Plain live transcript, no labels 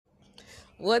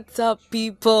What's up,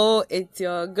 people? It's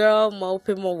your girl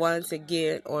Maupimo once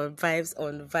again on vibes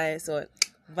on vibes on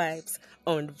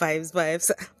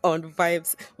vibes on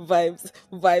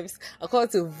vibes. I call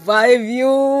to vibe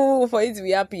you for you to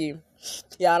be happy.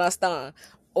 You understand?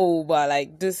 Oh, but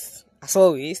like this, as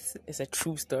always, it's a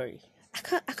true story. I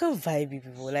can't vibe you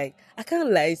people. Like I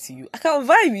can't lie to you. I can't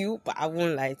vibe you, but I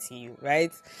won't lie to you,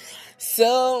 right?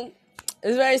 So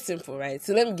it's very simple, right?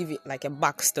 So let me give you like a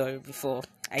backstory before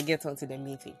I get onto the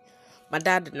meeting. My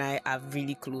dad and I are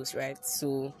really close, right?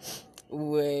 So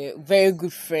we're very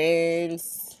good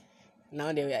friends.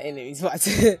 Now that we are enemies, but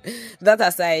that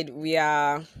aside, we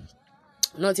are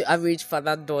not your average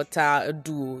father-daughter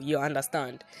duo, you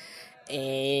understand?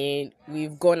 And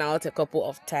we've gone out a couple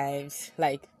of times.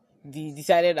 Like, we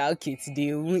decided that, okay,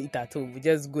 today we won't eat at home. We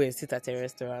just go and sit at a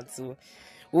restaurant. So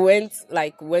we went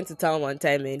to town one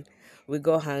time and we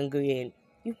got hungry, and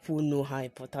people know how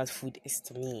important food is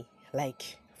to me.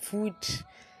 Like, food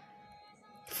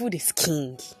is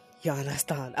king. You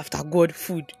understand? After God,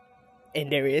 food and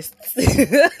the rest.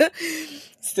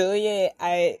 So yeah,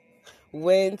 I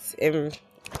went to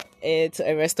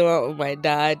a restaurant with my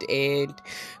dad, and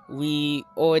we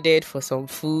ordered for some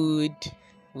food.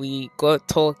 We got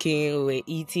talking, we were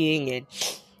eating, and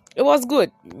it was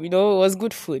good. You know, it was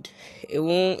good food. It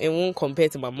won't compare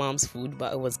to my mom's food,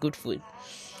 but it was good food.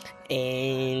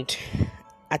 And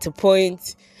at a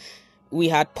point, we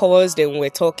had paused and we were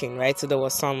talking, right? So there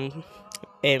was some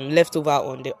leftover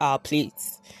on our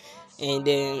plates, and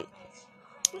then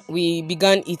we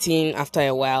began eating after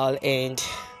a while, and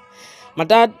my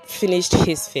dad finished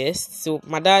his first. So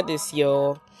my dad is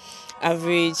your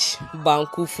average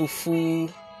banku fufu,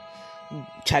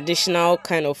 traditional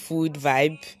kind of food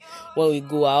vibe when we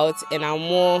go out, and I'm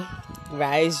more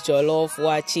rice, jollof,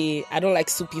 wachi. I don't like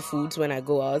soupy foods when I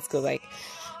go out because like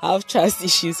I have trust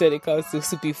issues when it comes to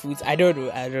soupy foods. I don't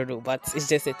know, but it's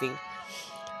just a thing.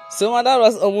 So my dad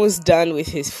was almost done with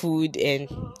his food, and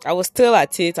I was still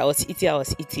at it. I was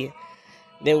eating.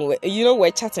 Then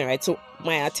we're chatting, right? So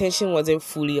my attention wasn't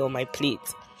fully on my plate,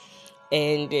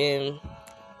 and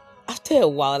after a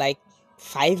while, like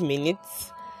 5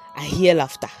 minutes, I hear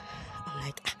laughter. I'm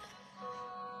like,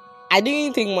 I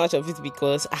didn't think much of it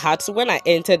because when I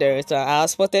entered the restaurant, I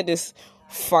spotted this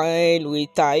fine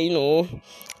waiter,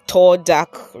 tall,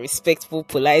 dark, respectful,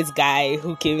 polite guy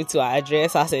who came to our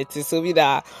address us, and to show me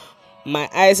that my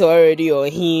eyes were already on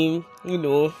him.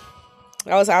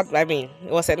 It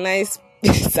was a nice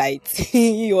sight.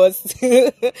 he was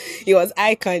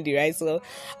eye candy, right? So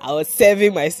I was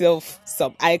serving myself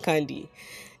some eye candy,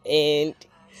 and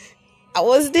I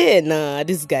was there. Nah,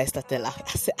 this guy started laughing.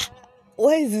 I said,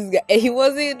 "Why is this guy?" And he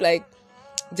wasn't like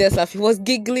just laughing. He was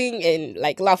giggling and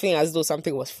like laughing as though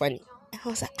something was funny. And I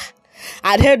was like,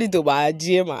 I'd heard it about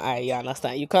GMI. You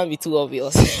understand? You can't be too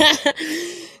obvious.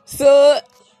 So,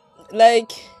 like,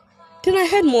 then I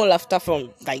heard more laughter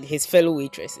from like his fellow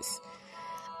waitresses.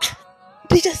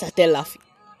 They just started laughing.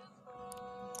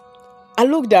 I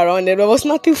looked around and there was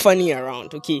nothing funny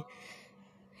around. Okay.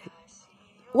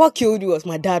 What killed me was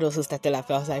my dad also started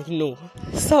laughing. I was like, no,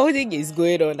 something is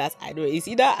going on that I don't. It's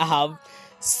either I have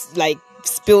like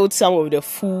spilled some of the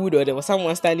food, or there was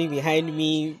someone standing behind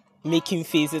me making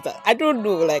faces. I don't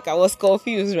know. Like, I was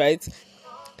confused, right?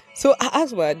 So I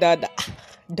asked my dad,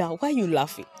 "Dad, why are you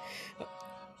laughing?"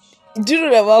 Do you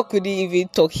know that Val couldn't even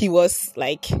talk? He was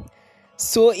like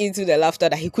so into the laughter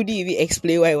that he couldn't even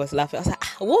explain why he was laughing. I was like,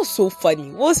 what's so funny?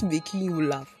 What's making you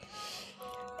laugh?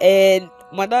 And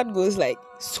my dad goes like,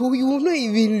 so you will not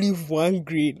even leave one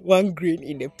grain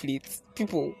in the plate.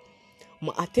 People,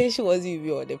 my attention wasn't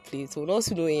even on the plate. So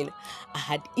not knowing I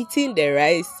had eaten the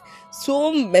rice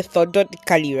so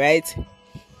methodically, right?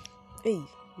 Hey,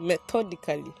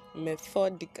 methodically.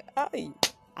 Methodically,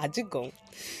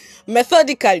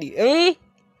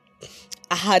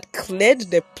 I had cleared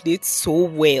the plate so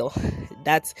well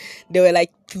that there were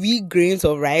like 3 grains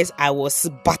of rice I was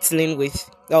battling with.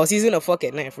 I was using a fork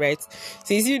and knife, right?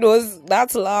 So you see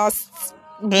that last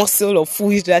morsel of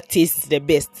food that tastes the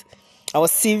best. I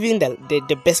was saving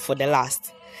the best for the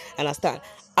last. Understand?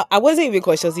 I wasn't even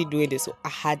consciously doing this. So I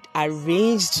had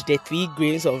arranged the 3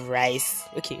 grains of rice.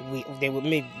 Okay, there were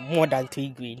maybe more than 3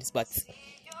 grains, but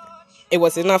it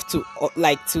was enough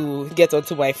to get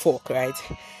onto my fork, right?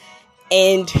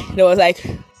 And there was like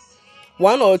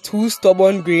 1 or 2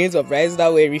 stubborn grains of rice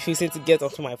that were refusing to get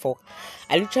onto my fork.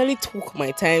 I literally took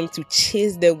my time to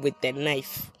chase them with the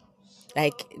knife.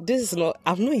 Like,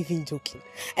 I'm not even joking.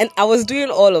 And I was doing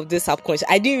all of this subconscious.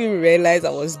 I didn't even realize I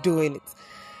was doing it.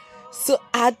 So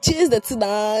I chased the two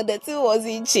down. The two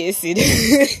wasn't chasing.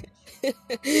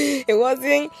 It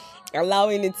wasn't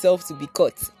allowing itself to be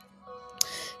caught.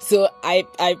 So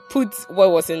I put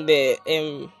what was in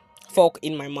the fork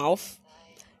in my mouth.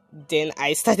 Then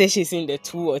I started chasing the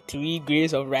 2 or 3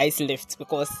 grains of rice left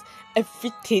because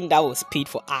everything that was paid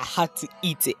for, I had to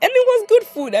eat it. And it was good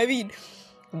food. I mean,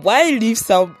 why leave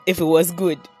some if it was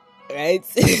good? Right?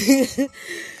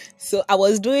 So I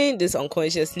was doing this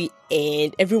unconsciously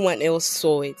and everyone else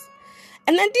saw it.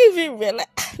 And I didn't even realize,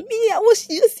 me, I was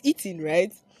just eating,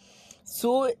 right?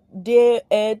 So the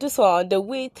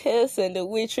waiters and the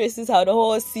waitresses had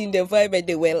all seen the vibe, and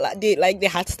they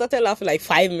had started laughing like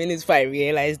 5 minutes before I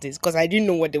realized this, because I didn't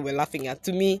know what they were laughing at.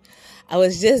 To me, I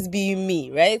was just being me,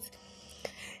 right?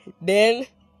 Then,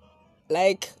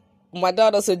 like, my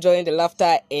dad also joined the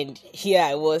laughter, and here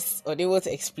I was unable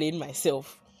to explain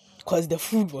myself because the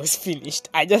food was finished.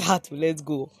 I just had to let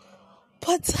go.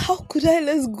 But how could I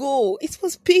let go? It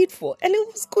was paid for and it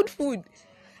was good food.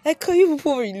 Like, can you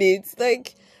people relate?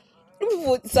 Like,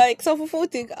 people, it's like some people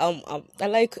think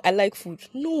I like food.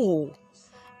 No,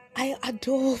 I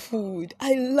adore food.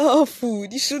 I love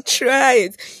food. You should try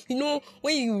it. You know,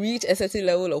 when you reach a certain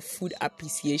level of food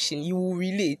appreciation, you will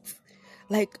relate.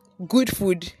 Like, good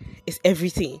food is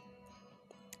everything.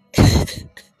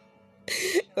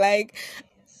 Like,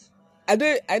 I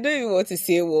don't even want to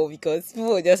say well because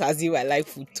people will just assume I like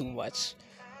food too much.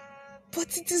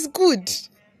 But it is good.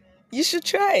 You should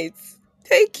try it.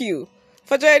 Thank you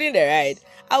for joining the ride.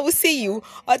 I will see you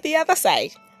on the other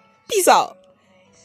side. Peace out.